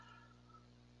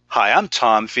Hi, I'm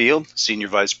Tom Field, Senior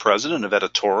Vice President of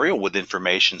Editorial with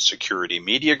Information Security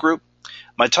Media Group.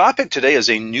 My topic today is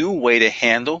a new way to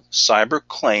handle cyber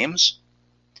claims.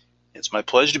 It's my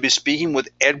pleasure to be speaking with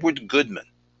Edward Goodman.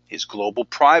 He's Global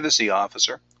Privacy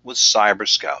Officer with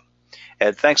CyberScout.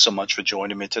 Ed, thanks so much for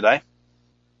joining me today.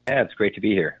 Yeah, it's great to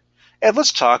be here. Ed,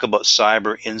 let's talk about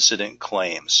cyber incident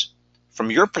claims.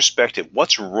 From your perspective,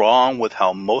 what's wrong with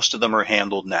how most of them are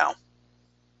handled now?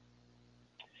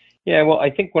 Yeah, well, I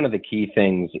think one of the key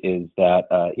things is that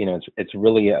it's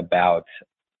really about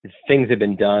things have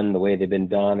been done the way they've been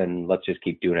done, and let's just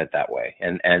keep doing it that way.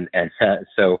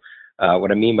 So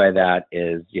what I mean by that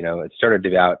is, it started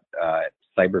about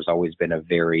cyber's always been a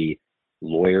very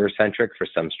lawyer-centric, for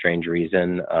some strange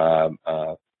reason,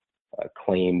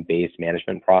 claim-based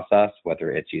management process,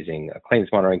 whether it's using a claims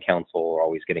monitoring counsel or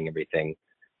always getting everything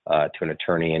to an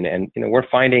attorney. And we're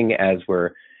finding as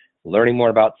we're learning more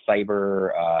about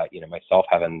cyber, myself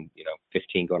having,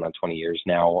 15 going on 20 years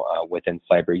now within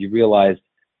cyber, you realize,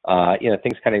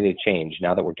 things kind of need to change.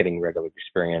 Now that we're getting regular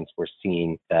experience, we're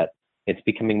seeing that it's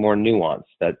becoming more nuanced,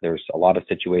 that there's a lot of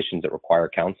situations that require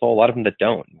counsel, a lot of them that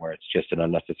don't, where it's just an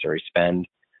unnecessary spend.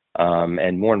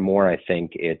 And more, I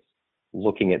think it's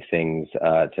looking at things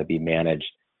to be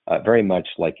managed very much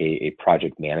like a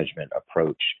project management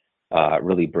approach,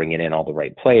 really bringing in all the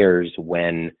right players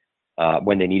when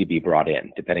they need to be brought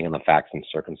in, depending on the facts and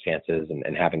circumstances,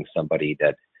 and having somebody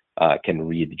that can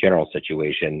read the general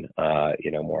situation,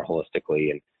 more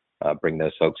holistically, and bring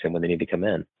those folks in when they need to come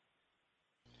in.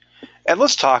 And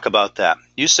let's talk about that.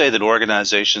 You say that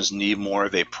organizations need more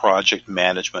of a project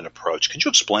management approach. Could you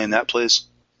explain that, please?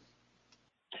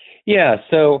 Yeah,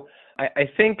 so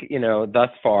I think, thus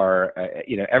far,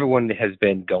 everyone has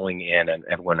been going in, and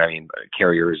everyone, I mean,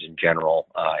 carriers in general,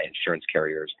 insurance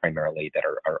carriers primarily that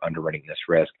are underwriting this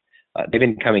risk. They've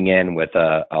been coming in with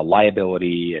a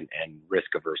liability and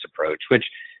risk-averse approach, which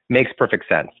makes perfect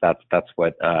sense. That's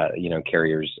what,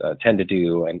 carriers tend to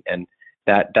do, and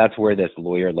that's where this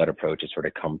lawyer-led approach has sort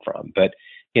of come from. But,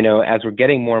 as we're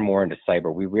getting more and more into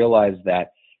cyber, we realize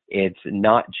that it's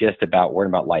not just about worrying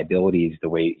about liabilities the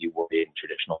way you worry in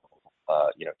traditional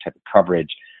type of coverage.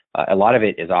 A lot of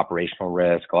it is operational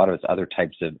risk. A lot of it's other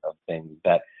types of things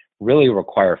that really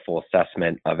require full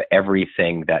assessment of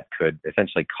everything that could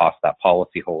essentially cost that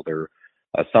policyholder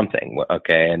something.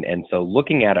 Okay, and so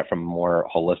looking at it from a more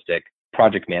holistic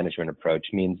project management approach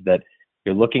means that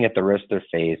you're looking at the risks they're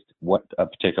faced, what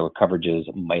particular coverages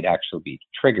might actually be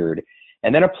triggered,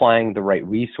 and then applying the right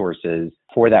resources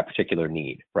for that particular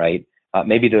need, right?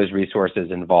 Maybe those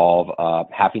resources involve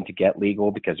having to get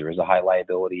legal because there is a high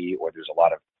liability or there's a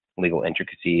lot of legal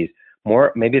intricacies.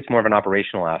 Maybe it's more of an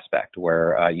operational aspect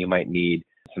where you might need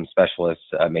some specialists,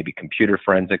 maybe computer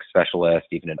forensic specialists,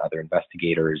 even other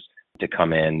investigators to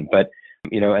come in. But,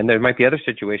 and there might be other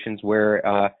situations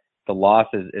where the loss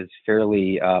is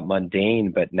fairly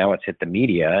mundane, but now it's hit the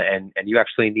media, and you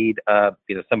actually need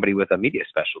somebody with a media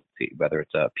specialty, whether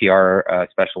it's a PR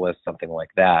specialist, something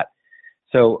like that.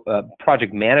 So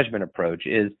project management approach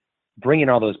is bringing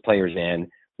all those players in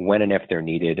when and if they're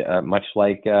needed, much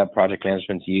like project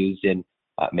management's used in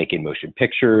making motion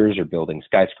pictures or building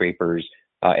skyscrapers.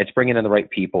 It's bringing in the right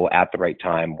people at the right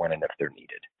time when and if they're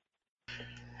needed.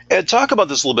 Ed, talk about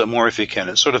this a little bit more if you can.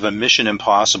 It's sort of a mission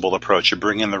impossible approach. You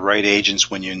bring in the right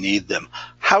agents when you need them.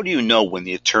 How do you know when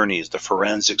the attorneys, the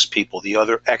forensics people, the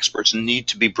other experts need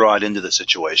to be brought into the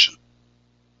situation?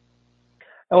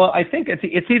 Well, I think it's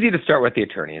easy to start with the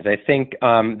attorneys. I think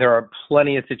there are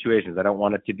plenty of situations. I don't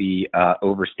want it to be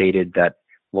overstated that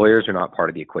lawyers are not part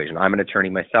of the equation. I'm an attorney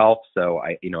myself, so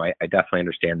I definitely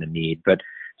understand the need. But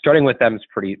starting with them is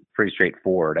pretty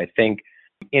straightforward. I think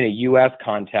in a U.S.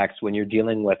 context, when you're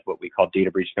dealing with what we call data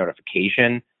breach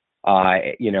notification,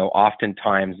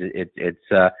 oftentimes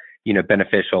it's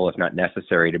beneficial, if not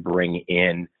necessary, to bring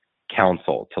in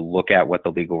counsel to look at what the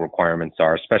legal requirements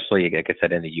are, especially, like I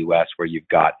said, in the U.S., where you've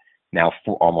got now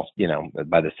almost,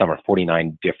 by the summer,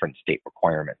 49 different state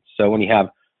requirements. So when you have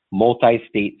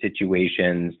multi-state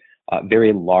situations,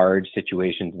 very large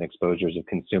situations and exposures of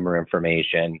consumer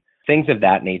information, things of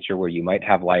that nature where you might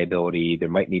have liability, there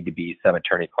might need to be some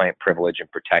attorney-client privilege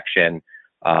and protection,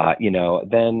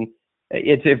 then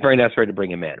it's very necessary to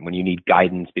bring them in when you need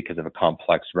guidance because of a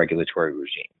complex regulatory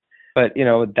regime. But,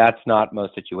 that's not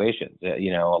most situations. A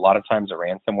lot of times a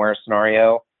ransomware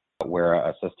scenario where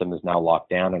a system is now locked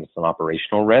down and it's an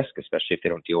operational risk, especially if they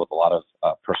don't deal with a lot of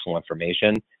personal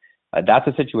information, that's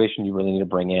a situation you really need to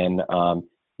bring in,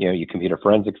 your computer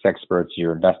forensics experts,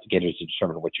 your investigators to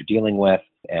determine what you're dealing with,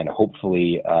 and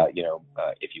hopefully,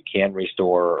 if you can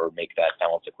restore or make that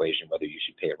balance equation, whether you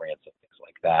should pay a ransom, things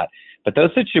like that. But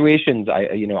those situations,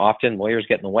 often lawyers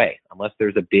get in the way unless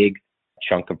there's a big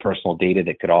chunk of personal data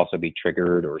that could also be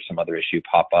triggered or some other issue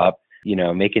pop up.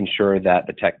 Making sure that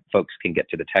the tech folks can get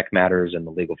to the tech matters and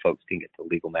the legal folks can get to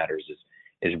legal matters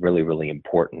is really, really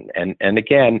important. And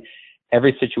again,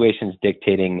 every situation is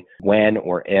dictating when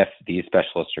or if these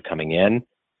specialists are coming in.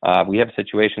 We have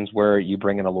situations where you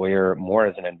bring in a lawyer more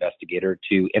as an investigator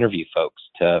to interview folks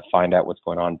to find out what's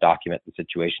going on, document the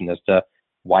situation as to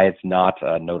why it's not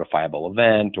a notifiable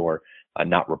event or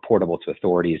not reportable to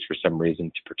authorities for some reason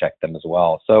to protect them as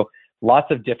well. So lots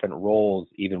of different roles,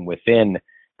 even within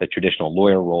the traditional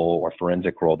lawyer role or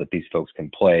forensic role that these folks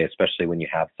can play, especially when you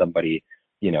have somebody,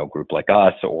 group like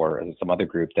us or some other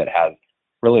group that has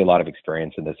really a lot of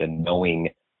experience in this and knowing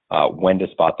when to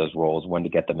spot those roles, when to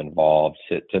get them involved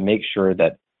to make sure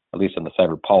that, at least on the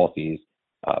cyber policies,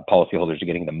 policyholders are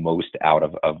getting the most out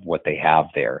of what they have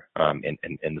there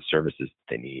in the services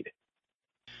they need.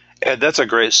 Ed, that's a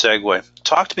great segue.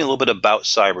 Talk to me a little bit about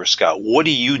Cyber Scout. What are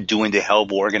you doing to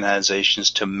help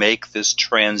organizations to make this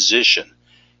transition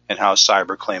in how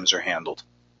cyber claims are handled?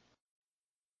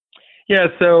 Yeah,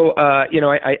 so,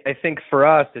 I think for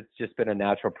us, it's just been a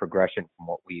natural progression from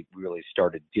what we really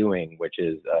started doing, which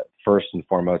is first and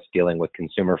foremost dealing with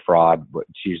consumer fraud, which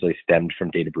usually stemmed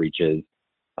from data breaches.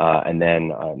 And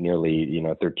then nearly,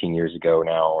 13 years ago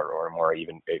now or more,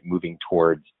 even moving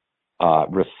towards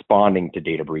responding to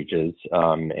data breaches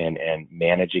and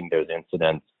managing those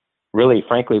incidents, really,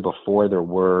 frankly, before there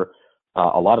were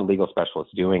a lot of legal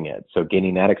specialists doing it. So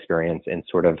gaining that experience and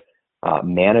sort of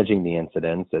managing the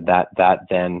incidents, that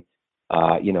then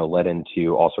led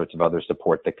into all sorts of other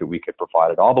support that we could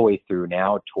provide it all the way through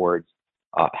now towards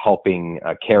helping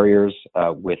carriers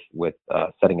with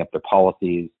setting up their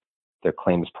policies, their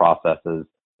claims processes,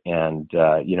 and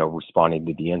responding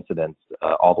to the incidents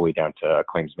all the way down to a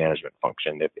claims management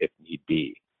function if need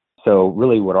be. So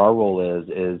really, what our role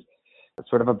is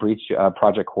sort of a breach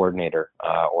project coordinator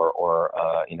or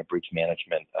breach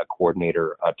management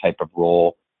coordinator type of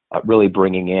role. Really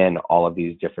bringing in all of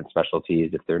these different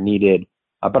specialties if they're needed,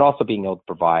 but also being able to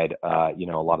provide, a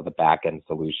lot of the back-end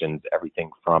solutions,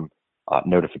 everything from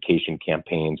notification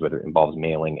campaigns, whether it involves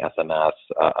mailing, SMS,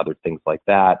 other things like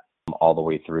that, all the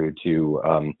way through to,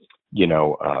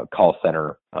 call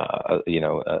center,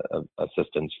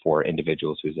 assistance for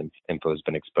individuals whose info has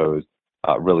been exposed,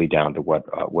 really down to what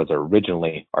was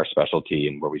originally our specialty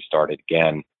and where we started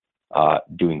again,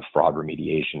 doing fraud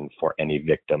remediation for any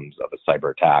victims of a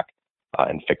cyber attack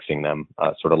and fixing them,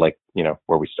 sort of like,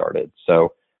 where we started.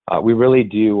 So we really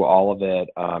do all of it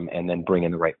and then bring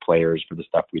in the right players for the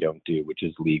stuff we don't do, which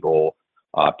is legal,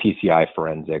 PCI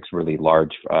forensics, really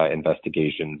large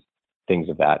investigations, things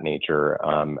of that nature,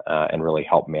 and really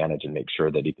help manage and make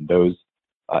sure that even those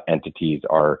entities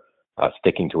are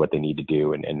sticking to what they need to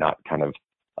do and not kind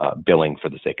of billing for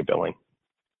the sake of billing.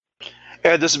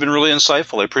 Ed, this has been really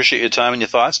insightful. I appreciate your time and your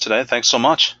thoughts today. Thanks so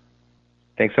much.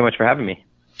 Thanks so much for having me.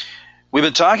 We've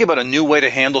been talking about a new way to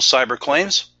handle cyber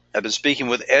claims. I've been speaking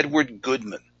with Edward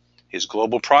Goodman. He's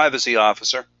Global Privacy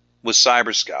Officer with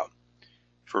Cyber Scout.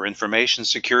 For Information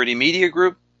Security Media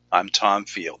Group, I'm Tom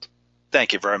Field.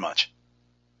 Thank you very much.